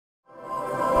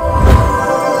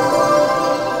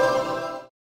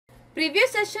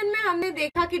Previous session में हमने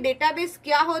देखा कि डेटाबेस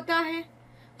क्या होता है,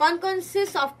 कौन कौन से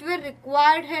सॉफ्टवेयर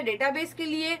रिक्वायर्ड है डेटाबेस के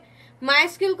लिए,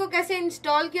 MySQL को कैसे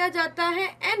इंस्टॉल किया जाता है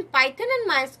एंड पाइथन एंड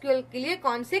MySQL के लिए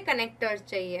कौन से कनेक्टर्स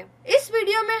चाहिए। इस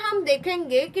वीडियो में हम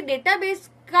देखेंगे कि डेटाबेस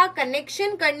का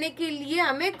कनेक्शन करने के लिए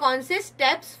हमें कौन से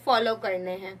स्टेप्स फॉलो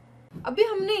करने हैं। अभी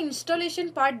हमने इंस्टॉलेशन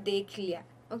पार्ट देख लिया,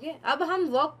 ओके। अब हम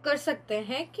वर्क कर सकते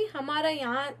हैं कि हमारा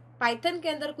यहाँ पाइथन के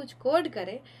अंदर कुछ कोड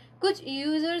करे, कुछ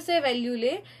यूजर से वैल्यू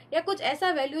ले या कुछ ऐसा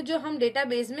वैल्यू जो हम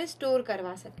डेटाबेस में स्टोर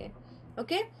करवा सके,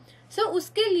 ओके। सो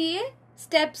उसके लिए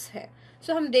स्टेप्स है।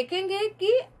 सो हम देखेंगे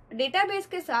कि डेटाबेस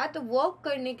के साथ वर्क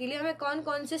करने के लिए हमें कौन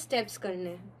कौन से स्टेप्स करने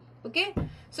हैं, okay.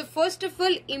 So first of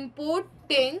all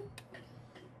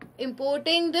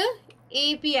importing the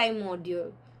API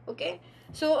module, okay.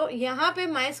 सो यहाँ पे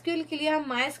MySQL के लिए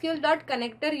हम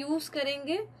MySQL.connector यूज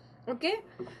करेंगे, ओके।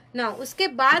 नाउ उसके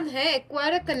बाद है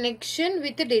acquire a connection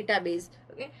with database,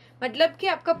 okay. मतलब कि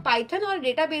आपका पाइथन और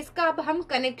डेटाबेस का अब हम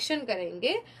कनेक्शन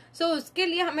करेंगे। सो उसके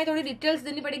लिए हमें थोड़ी डिटेल्स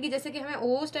देनी पड़ेगी, जैसे कि हमें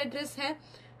होस्ट एड्रेस है,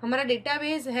 हमारा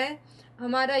डेटाबेस है,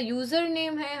 हमारा यूजर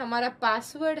नेम है, हमारा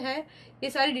पासवर्ड है, ये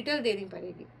सारी डिटेल देनी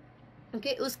पड़ेगी,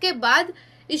 ओके। उसके बाद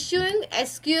इश्यूइंग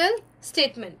SQL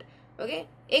स्टेटमेंट, ओके।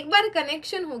 एक बार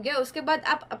कनेक्शन हो गया उसके बाद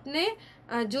आप अपने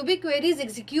जो भी क्वेरीज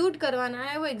एग्जीक्यूट करवाना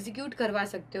है वो एग्जीक्यूट करवा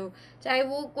सकते हो, चाहे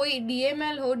वो कोई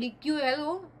DML हो, DQL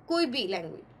हो, कोई भी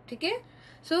लैंग्वेज, ठीक है।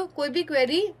 सो कोई भी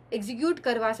क्वेरी एग्जीक्यूट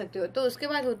करवा सकते हो। तो उसके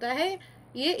बाद होता है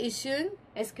ये इश्यूइंग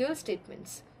SQL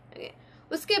स्टेटमेंट्स, ओके।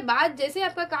 उसके बाद जैसे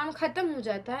आपका काम खत्म हो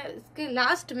जाता है, उसके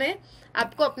लास्ट में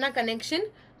आपको अपना कनेक्शन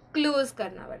क्लोज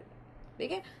करना पड़ेगा,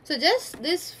 ठीक है। So just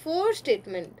this 4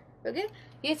 statement, okay.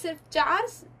 ये सिर्फ 4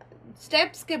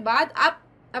 स्टेप्स के बाद आप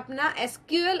अपना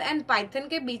SQL एंड पाइथन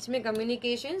के बीच में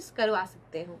कम्युनिकेशंस करवा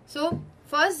सकते हो। सो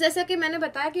फर्स्ट जैसा कि मैंने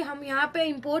बताया कि हम यहाँ पे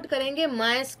इंपोर्ट करेंगे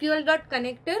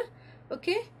MySQL.connector,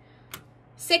 ओके।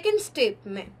 सेकेंड स्टेप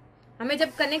में हमें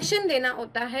जब कनेक्शन देना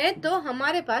होता है तो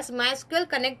हमारे पास MySQL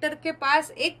कनेक्टर के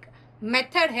पास एक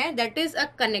मेथड है, that is a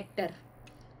connector,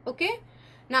 okay.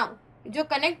 Now जो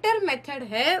कनेक्टर मेथड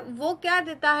है वो क्या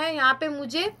देता है, यहाँ पे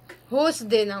मुझे होस्ट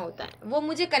देना होता है, वो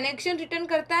मुझे कनेक्शन रिटर्न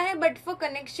करता है, बट फॉर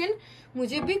कनेक्शन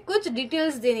मुझे भी कुछ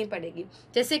डिटेल्स देनी पड़ेगी,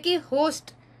 जैसे कि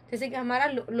होस्ट, जैसे कि हमारा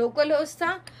लोकल होस्ट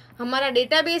था, हमारा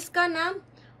डेटाबेस का नाम,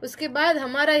 उसके बाद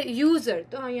हमारा यूजर,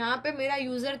 तो यहाँ पे मेरा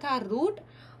यूजर था रूट,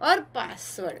 और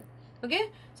पासवर्ड, ओके।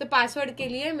 सो पासवर्ड के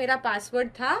लिए मेरा पासवर्ड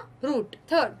था रूट।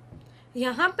 थर्ड,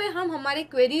 यहाँ पे हम हमारी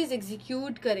क्वेरीज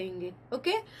एग्जीक्यूट करेंगे,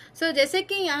 ओके। सो जैसे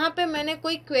कि यहाँ पे मैंने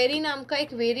कोई क्वेरी नाम का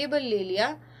एक वेरिएबल ले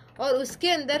लिया और उसके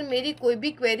अंदर मेरी कोई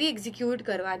भी क्वेरी एग्जीक्यूट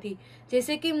करवा दी,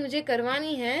 जैसे कि मुझे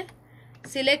करवानी है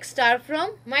select star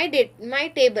from my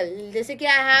table, जैसे कि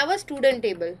I have a student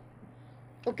table,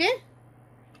 okay.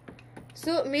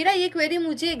 सो मेरा ये क्वेरी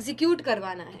मुझे एग्जीक्यूट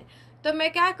करवाना है, तो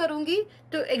मैं क्या करूंगी,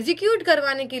 तो एग्जीक्यूट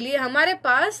करवाने के लिए हमारे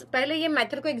पास पहले ये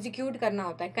मेथड को एग्जीक्यूट करना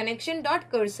होता है,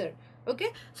 connection.cursor, ओके।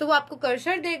 सो वो आपको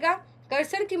कर्सर देगा,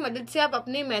 कर्सर की मदद से आप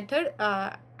अपनी मेथड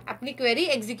अपनी क्वेरी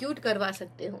एग्जीक्यूट करवा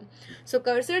सकते हो। सो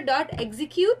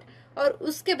cursor.execute और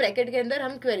उसके ब्रैकेट के अंदर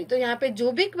हम क्वेरी, तो यहाँ पे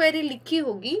जो भी क्वेरी लिखी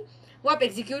होगी वो आप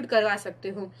एग्जीक्यूट करवा सकते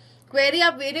हो। क्वेरी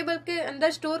आप वेरिएबल के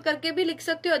अंदर स्टोर करके भी लिख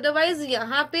सकते हो, अदरवाइज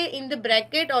यहाँ पे इन द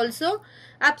ब्रैकेट ऑल्सो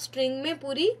आप स्ट्रिंग में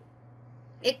पूरी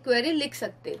एक क्वेरी लिख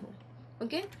सकते हो,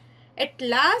 ओके। एट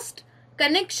लास्ट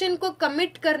कनेक्शन को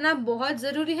कमिट करना बहुत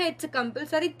जरूरी है, इट्स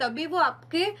कंपलसरी, तभी वो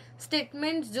आपके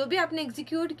स्टेटमेंट जो भी आपने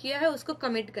एग्जीक्यूट किया है उसको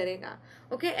कमिट करेगा,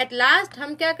 ओके। एट लास्ट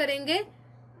हम क्या करेंगे,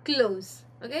 क्लोज,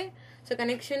 ओके। सो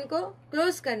कनेक्शन को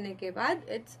क्लोज करने के बाद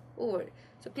इट्स ओवर।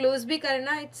 सो क्लोज भी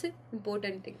करना इट्स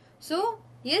इम्पोर्टेंट थिंग। सो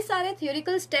ये सारे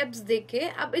थियोरिकल स्टेप्स देखे,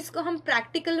 अब इसको हम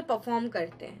प्रैक्टिकल परफॉर्म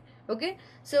करते हैं, okay.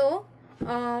 So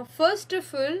first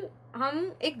of all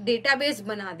हम एक डेटाबेस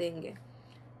बना देंगे।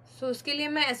 सो उसके लिए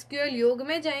मैं SQL योग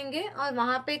में जाएंगे और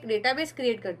वहां पे एक डेटाबेस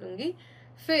क्रिएट कर दूंगी,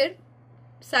 फिर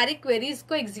सारी क्वेरीज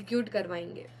को एग्जीक्यूट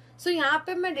करवाएंगे। सो यहाँ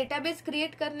पे मैं डेटाबेस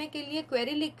क्रिएट करने के लिए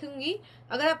क्वेरी लिखूंगी।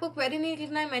 अगर आपको क्वेरी नहीं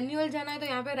लिखना है, मैन्युअल जाना है, तो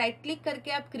यहाँ पे राइट क्लिक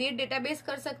करके आप क्रिएट डेटाबेस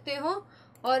कर सकते हो,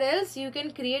 और else you can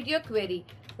create your query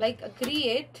like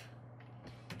create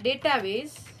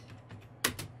database,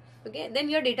 okay, then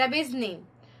your database name.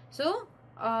 सो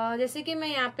जैसे कि मैं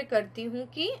यहाँ पे करती हूँ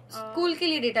कि स्कूल के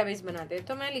लिए डेटाबेस बनाते हैं,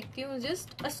 तो मैं लिखती हूँ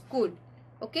just a school,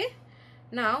 okay.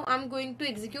 Now I am going to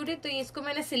execute it, तो इसको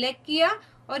मैंने सिलेक्ट किया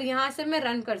और यहाँ से मैं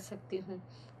रन कर सकती हूँ,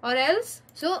 और एल्स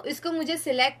सो इसको मुझे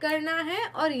सिलेक्ट करना है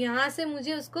और यहाँ से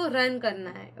मुझे उसको रन करना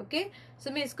है, ओके।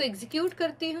 सो मैं इसको एग्जीक्यूट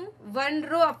करती हूँ, 1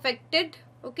 रो अफेक्टेड,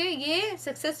 ओके। ये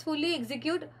सक्सेसफुली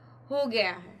एग्जीक्यूट हो गया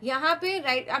है। यहाँ पे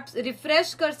राइट आप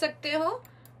रिफ्रेश कर सकते हो,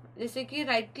 जैसे कि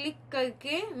राइट क्लिक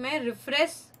करके मैं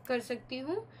रिफ्रेश कर सकती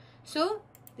हूँ। So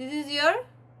this is your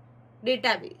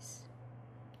database,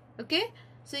 okay.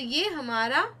 सो ये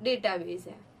हमारा डेटाबेस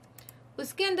है।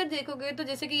 उसके अंदर देखोगे तो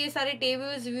जैसे कि ये सारे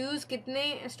टेबल्स, व्यूज,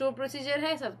 कितने स्टोर प्रोसीजर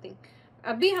है, समथिंग।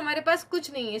 अभी हमारे पास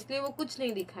कुछ नहीं है, इसलिए वो कुछ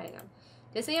नहीं दिखाएगा।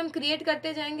 जैसे ही हम क्रिएट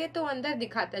करते जाएंगे तो अंदर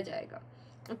दिखाता जाएगा।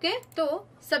 ओके, तो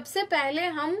सबसे पहले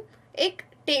हम एक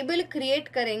टेबल क्रिएट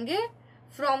करेंगे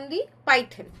from the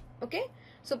Python. Okay,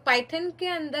 so Python के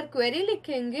अंदर क्वेरी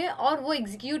लिखेंगे और वो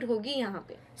एग्जीक्यूट होगी यहाँ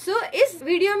पे। सो इस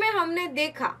वीडियो में हमने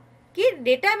देखा कि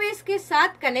डेटाबेस के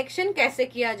साथ कनेक्शन कैसे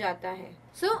किया जाता है।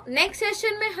 सो नेक्स्ट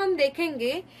सेशन में हम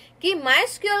देखेंगे कि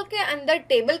MySQL के अंदर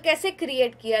टेबल कैसे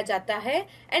क्रिएट किया जाता है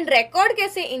एंड रिकॉर्ड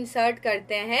कैसे इंसर्ट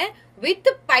करते हैं विथ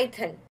पाइथन।